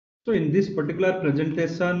So in this particular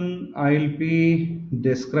presentation, I'll be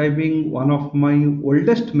describing one of my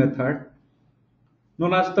oldest method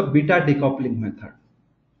known as the beta decoupling method.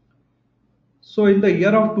 So in the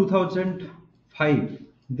year of 2005,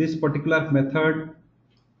 this particular method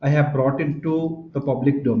I have brought into the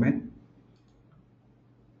public domain,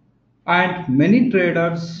 and many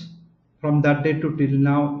traders from that day to till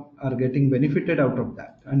now are getting benefited out of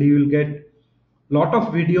that, and you will get lot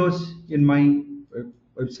of videos in my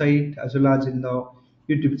website as well as in the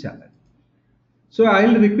YouTube channel. So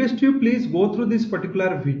I'll request you please go through this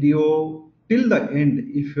particular video till the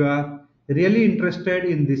end if you are really interested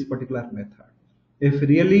in this particular method.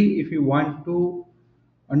 If you want to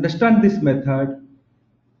understand this method,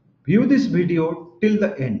 view this video till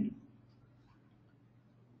the end.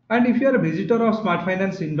 And if you are a visitor of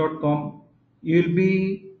smartfinancing.com, you will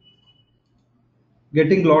be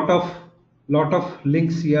getting lot of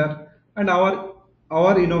links here, and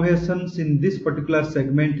our innovations in this particular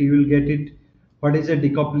segment. You will get it, what is a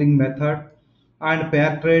decoupling method, and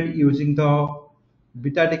pair trade using the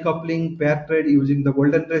beta decoupling, pair trade using the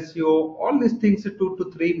golden ratio. All these things, 2 to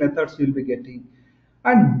 3 methods you will be getting,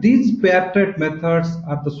 and these pair trade methods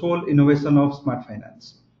are the sole innovation of smart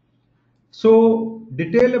finance. So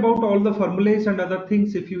detail about all the formulas and other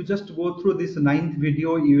things, if you just go through this 9th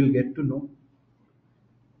video, you will get to know.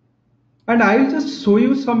 And I will just show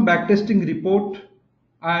you some backtesting report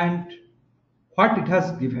and what it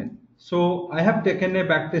has given. So I have taken a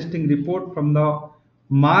backtesting report from the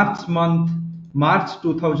March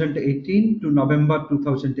 2018 to November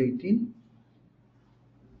 2018.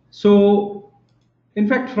 So in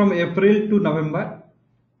fact from April to November,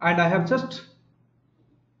 and I have just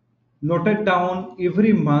noted down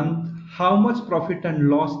every month how much profit and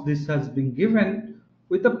loss this has been given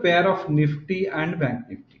with a pair of Nifty and Bank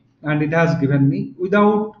Nifty, and it has given me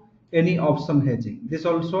without any option hedging. This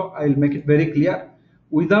also I will make it very clear,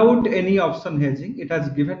 without any option hedging it has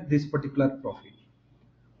given this particular profit.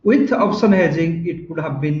 With option hedging it could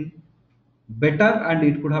have been better, and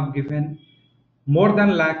it could have given more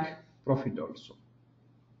than lakh profit also.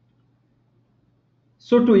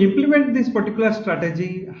 So to implement this particular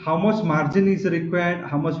strategy, how much margin is required,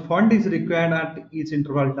 how much fund is required at each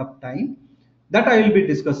interval of time, that I will be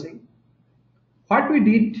discussing. What we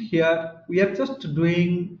did here, we are just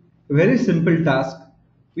doing a very simple task.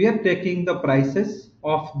 We are taking the prices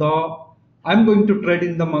of the, I'm going to trade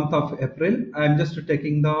in the month of April. I am just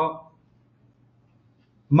taking the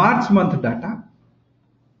March month data.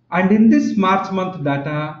 And in this March month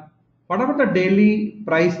data, whatever the daily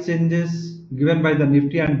price changes given by the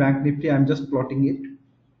Nifty and Bank Nifty, I am just plotting it.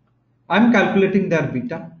 I am calculating their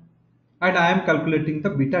beta, and I am calculating the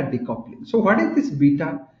beta decoupling. So what is this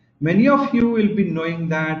beta? Many of you will be knowing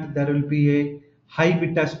that there will be a high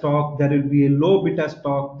beta stock, there will be a low beta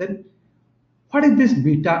stock. Then what is this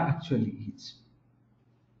beta actually is?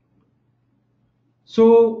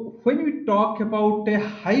 So when we talk about a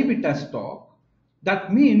high beta stock,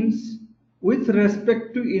 that means with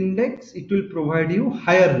respect to index, it will provide you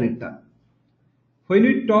higher return. When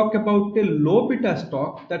we talk about a low beta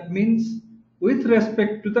stock, that means with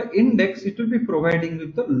respect to the index, it will be providing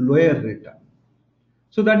you the lower return.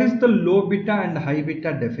 So that is the low beta and high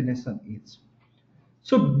beta definition is.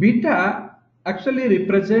 So beta actually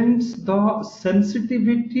represents the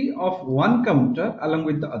sensitivity of one counter along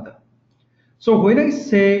with the other. So when I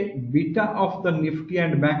say beta of the Nifty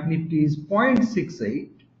and Bank Nifty is 0.68,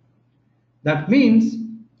 that means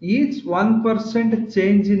each 1%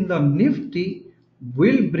 change in the Nifty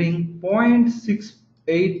will bring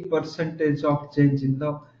 0.68 percentage of change in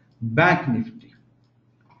the Bank Nifty.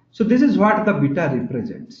 So this is what the beta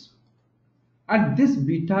represents. And this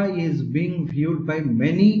beta is being viewed by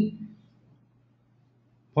many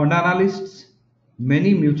fund analysts,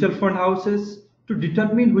 many mutual fund houses, to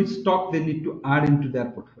determine which stock they need to add into their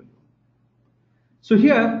portfolio. So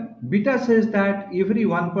here beta says that every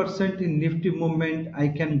 1% in Nifty movement, I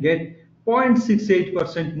can get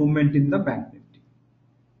 0.68% movement in the Bank Nifty.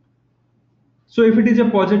 So if it is a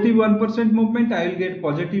positive 1% movement, I will get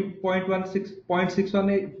positive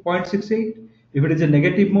 0.68. If it is a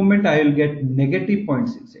negative movement, I will get negative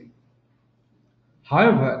 0.68.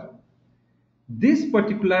 However, this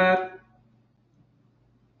particular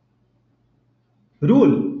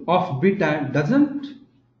rule of beta doesn't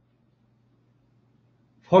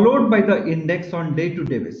followed by the index on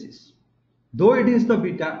day-to-day basis. Though it is the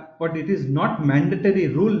beta, but it is not mandatory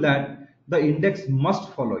rule that the index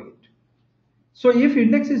must follow it. So if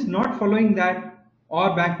index is not following that,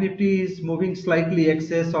 or Bank Nifty is moving slightly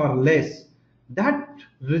excess or less, that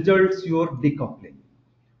results your decoupling.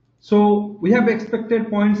 So we have expected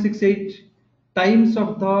 0.68 times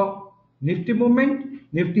of the Nifty movement.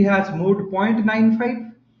 Nifty has moved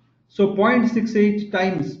 0.95. So 0.68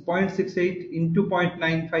 times 0.68 into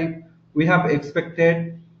 0.95, we have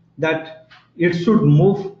expected that it should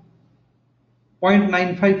move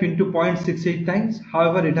 0.95 into 0.68 times.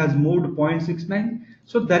 However, it has moved 0.69.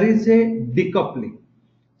 So there is a decoupling.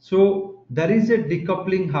 So there is a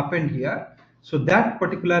decoupling happened here. So that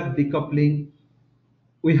particular decoupling,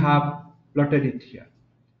 we have plotted it here.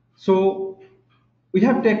 So we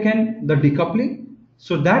have taken the decoupling.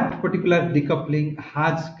 So that particular decoupling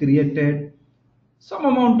has created some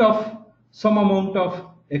amount of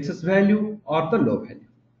excess value or the low value.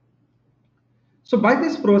 So by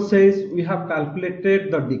this process, we have calculated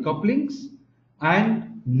the decouplings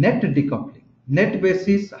and net decoupling. Net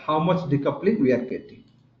basis how much decoupling we are getting.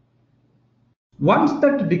 Once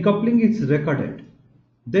that decoupling is recorded,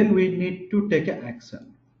 then we need to take an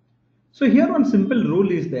action. So here one simple rule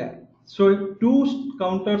is there. So two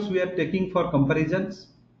counters we are taking for comparisons.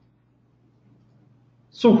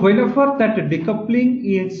 So whenever that decoupling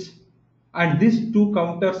is, and these two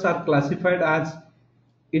counters are classified as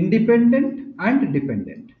independent and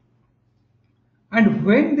dependent. And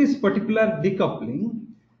when this particular decoupling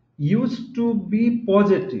used to be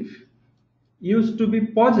positive,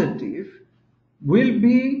 will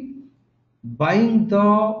be buying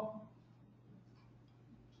the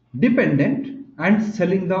dependent and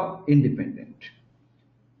selling the independent.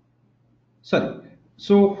 Sorry.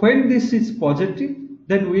 So when this is positive,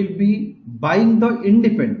 then we'll be buying the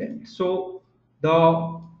independent. So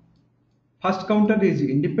the first counter is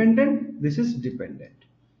independent, this is dependent.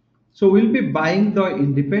 So we'll be buying the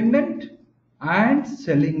independent and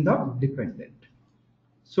selling the dependent.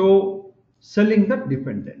 So selling the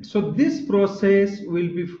dependent. So this process will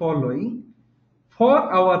be following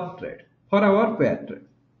for our trade, for our pair trade.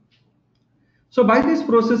 So by this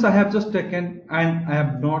process, I have just taken and I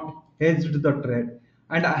have not hedged the trade,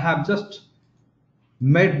 and I have just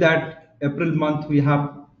made that April month we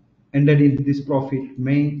have ended in this profit.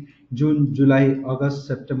 May, June, July, August,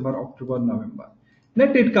 September, October, November.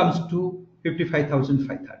 Net it comes to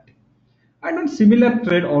 55,530. And on similar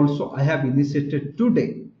trade also I have initiated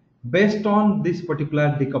today based on this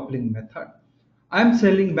particular decoupling method. I am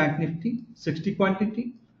selling Bank Nifty 60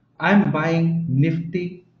 quantity. I am buying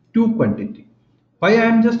Nifty 2 quantity. Why I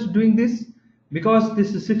am just doing this? Because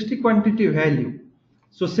this is 60 quantity value.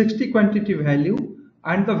 So 60 quantity value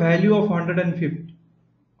and the value of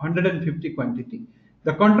 150 quantity.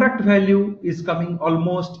 The contract value is coming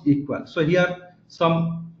almost equal. So here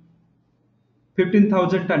some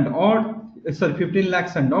 15,000 and odd, sorry, 15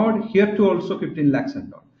 lakhs and odd, here too also 15 lakhs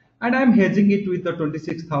and odd. And I am hedging it with the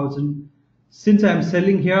 26,000. Since I am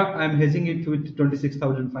selling here, I am hedging it with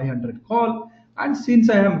 26,500 call. And since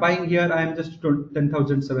I am buying here, I am just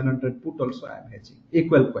 10,700 put also I am hedging,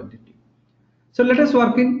 equal quantity. So let us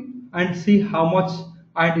work in and see how much,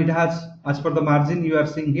 and it has, as per the margin you are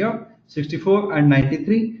seeing here, 64 and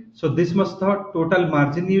 93. So this must the total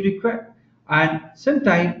margin you require, and same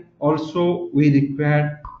time also we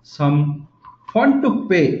require some fund to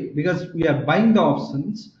pay because we are buying the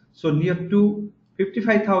options. So near to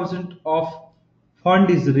 55,000 of fund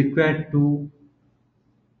is required to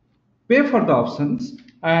pay for the options,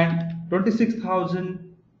 and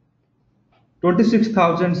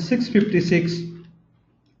 26,656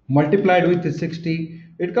 multiplied with 60,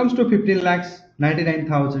 it comes to 15 lakhs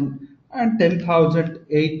 99,000, and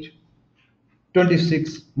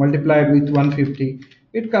 10,826 multiplied with 150,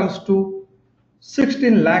 it comes to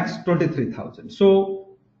 16 lakhs 23,000. So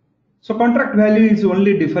contract value is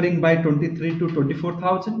only differing by 23 to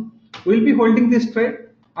 24,000. We'll be holding this trade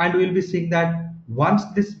and we'll be seeing that once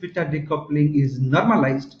this beta decoupling is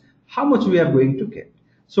normalized, how much we are going to get.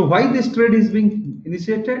 So why this trade is being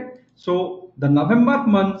initiated? So the November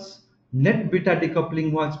month's net beta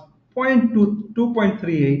decoupling was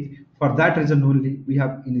 2.38. For that reason only we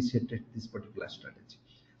have initiated this particular strategy.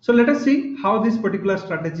 So let us see how this particular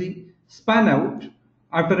strategy span out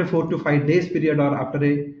after a 4 to 5 days period or after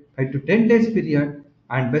a 5 to 10 days period,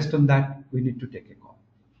 and based on that we need to take a call.